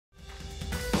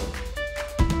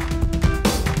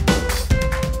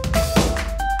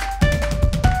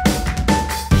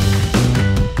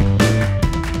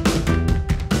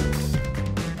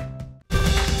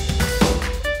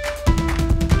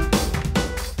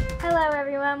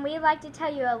we'd like to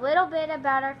tell you a little bit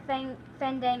about our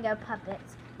Fandango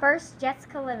Puppets. First,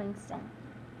 Jessica Livingston.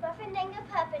 My Fandango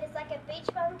Puppet is like a beach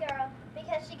bum girl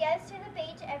because she goes to the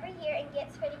beach every year and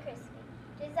gets pretty crispy.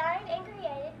 Designed and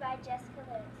created by Jessica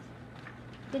Livingston.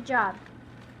 Good job.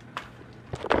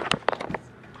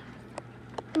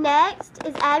 Next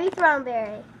is Abby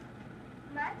Thornberry.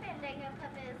 My Fandango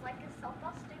Puppet is like a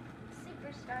softball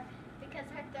superstar because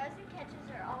her throws and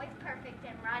catches are always perfect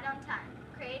and right on time.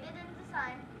 Created and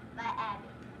designed by Abby.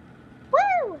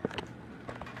 Woo!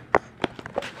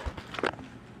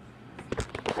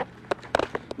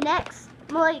 Next,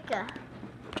 Malika.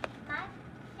 My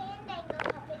Fandango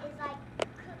Puppet is like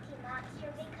Cookie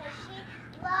Monster because she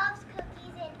loves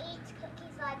cookies and eats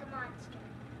cookies like a monster.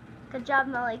 Good job,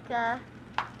 Malika.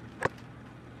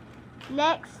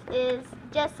 Next is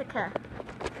Jessica.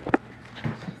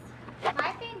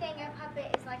 My Fandango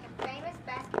Puppet is like a famous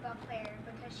basketball player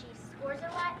because she scores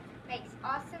a lot, makes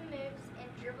awesome moves, and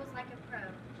dribbles like a pro.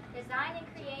 Designed and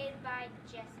created by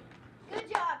Jessie. Good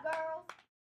job, girl.